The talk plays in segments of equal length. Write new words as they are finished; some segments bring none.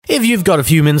If you've got a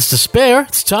few minutes to spare,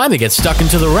 it's time to get stuck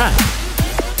into the wrap.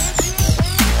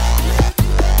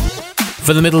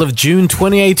 For the middle of June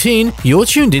 2018, you're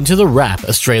tuned into The Wrap,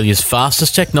 Australia's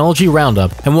fastest technology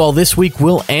roundup. And while this week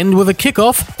will end with a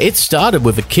kickoff, it started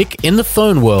with a kick in the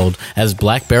phone world as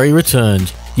BlackBerry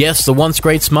returned. Yes, the once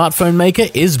great smartphone maker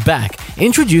is back,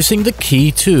 introducing the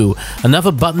Key 2,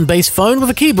 another button-based phone with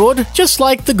a keyboard, just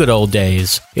like the good old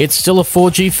days. It's still a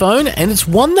 4G phone, and it's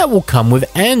one that will come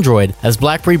with Android, as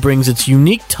BlackBerry brings its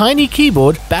unique tiny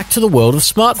keyboard back to the world of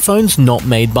smartphones not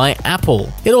made by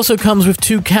Apple. It also comes with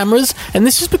 2 cameras, and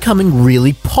this is becoming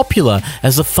really popular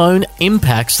as the phone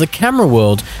impacts the camera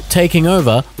world, taking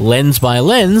over lens by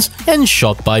lens and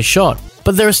shot by shot.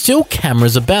 But there are still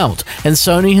cameras about, and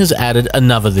Sony has added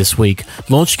another this week,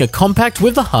 launching a compact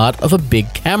with the heart of a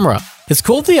big camera. It's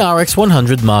called the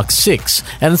RX100 Mark VI,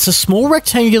 and it's a small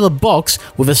rectangular box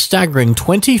with a staggering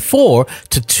 24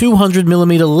 to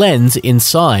 200mm lens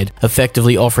inside,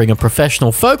 effectively offering a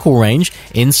professional focal range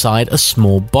inside a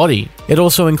small body. It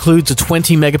also includes a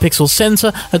 20-megapixel sensor,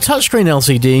 a touchscreen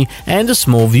LCD, and a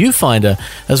small viewfinder,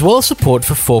 as well as support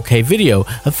for 4K video,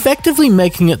 effectively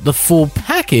making it the full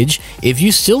package if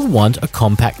you still want a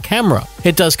compact camera.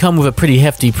 It does come with a pretty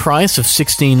hefty price of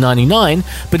 $16.99,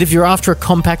 but if you're after a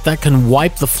compact that can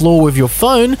wipe the floor with your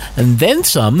phone and then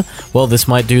some, well, this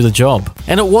might do the job.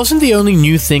 And it wasn't the only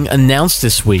new thing announced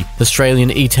this week. Australian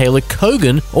e-tailer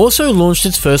Kogan also launched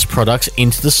its first products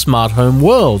into the smart home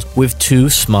world with 2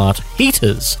 smart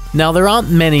heaters. Now, there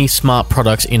aren't many smart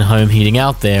products in home heating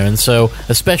out there, and so,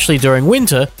 especially during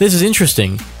winter, this is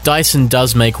interesting. Dyson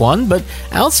does make one, but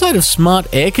outside of smart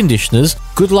air conditioners,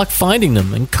 good luck finding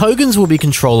them, and Kogan's will be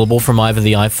controllable from either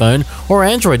the iPhone or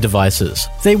Android devices.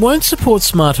 They won't support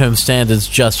smart home standards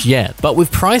just yet, but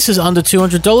with prices under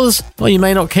 $200, well, you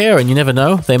may not care, and you never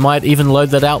know, they might even load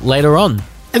that out later on.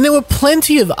 And there were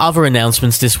plenty of other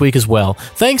announcements this week as well,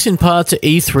 thanks in part to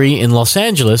E3 in Los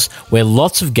Angeles, where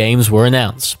lots of games were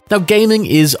announced. Now, gaming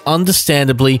is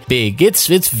understandably big. It's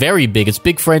very big. It's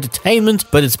big for entertainment,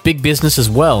 but it's big business as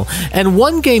well. And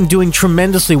one game doing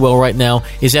tremendously well right now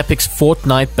is Epic's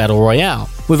Fortnite Battle Royale.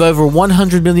 With over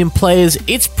 100 million players,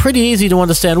 it's pretty easy to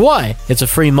understand why. It's a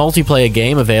free multiplayer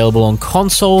game available on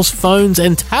consoles, phones,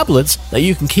 and tablets that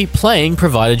you can keep playing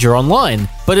provided you're online.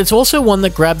 But it's also one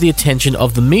that grabbed the attention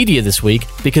of the media this week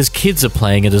because kids are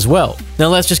playing it as well. Now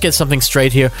let's just get something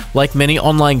straight here. Like many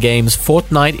online games,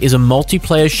 Fortnite is a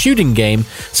multiplayer shooting game,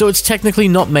 so it's technically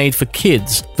not made for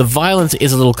kids. The violence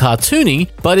is a little cartoony,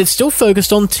 but it's still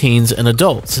focused on teens and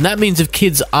adults. And that means if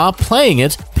kids are playing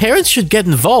it, parents should get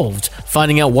involved,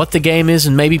 finding out what the game is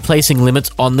and maybe placing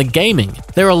limits on the gaming.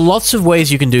 There are lots of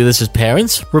ways you can do this as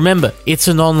parents. Remember, it's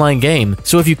an online game,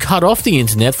 so if you cut off the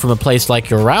internet from a place like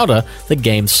your router, the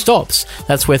game stops.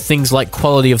 That's where things like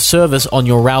quality of service on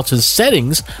your router's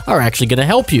settings are actually going to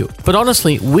help you. But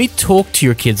honestly, we talk to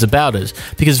your kids about it,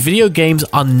 because video games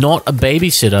are not a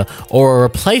babysitter or a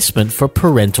replacement for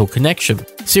parental connection.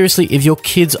 Seriously, if your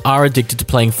kids are addicted to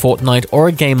playing Fortnite or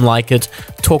a game like it,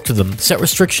 talk to them, set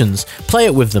restrictions, play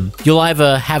it with them. You'll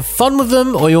either have fun with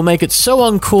them or you'll make it so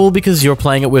uncool because you're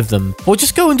playing it with them. Or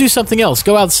just go and do something else.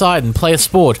 Go outside and play a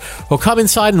sport, or come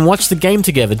inside and watch the game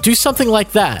together. Do something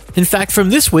like that. In fact, from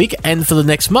this week and for the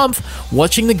next month,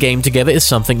 watching the game together is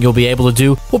something you'll be able to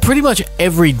do, well, pretty much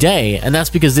every day, and that's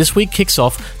because this week kicks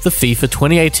off the FIFA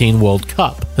 2018 World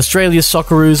Cup. Australia's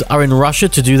Socceroos are in Russia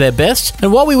to do their best,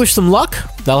 and while we wish them luck,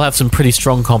 they'll have some pretty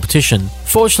strong competition.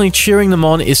 Fortunately, cheering them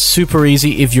on is super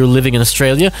easy if you're living in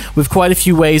Australia, with quite a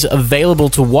few ways available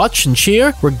to watch and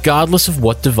cheer, regardless of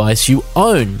what device you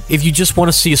own. If you just want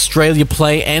to see Australia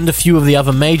play and a few of the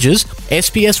other majors,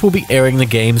 SBS will be airing the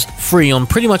games free on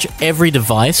pretty much every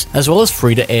device, as well as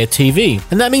free-to-air TV.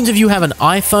 And that means if you have an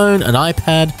iPhone, an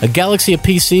iPad, a Galaxy, a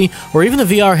PC, or even a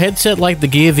VR headset like the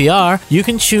Gear VR, you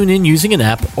can tune in using an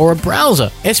app or a browser.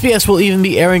 SBS will even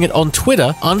be airing it on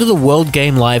Twitter under the World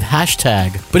Game Live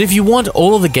hashtag. But if you want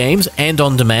all of the games and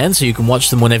on demand so you can watch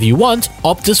them whenever you want,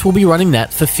 Optus will be running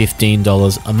that for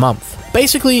 $15 a month.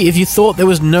 Basically, if you thought there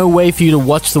was no way for you to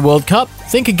watch the World Cup,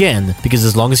 think again, because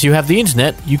as long as you have the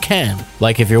internet, you can.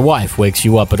 Like if your wife wakes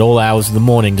you up at all hours of the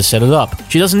morning to set it up.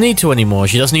 She doesn't need to anymore.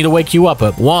 She doesn't need to wake you up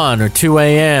at 1 or 2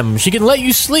 a.m. She can let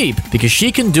you sleep because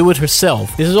she can do it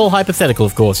herself. This is all hypothetical,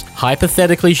 of course.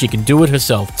 Hypothetically, she can do it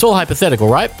herself. It's all hypothetical,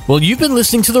 right? Well, you've been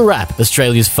listening to The Wrap,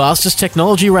 Australia's fastest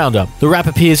technology roundup. The Wrap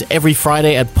appears every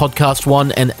Friday at Podcast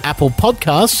One and Apple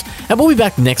Podcasts, and we'll be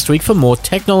back next week for more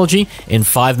technology in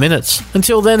 5 minutes.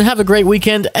 Until then, have a great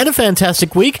weekend and a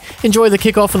fantastic week. Enjoy the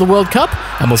kickoff of the World Cup,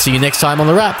 and we'll see you next time on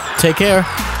The Wrap. Take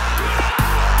care.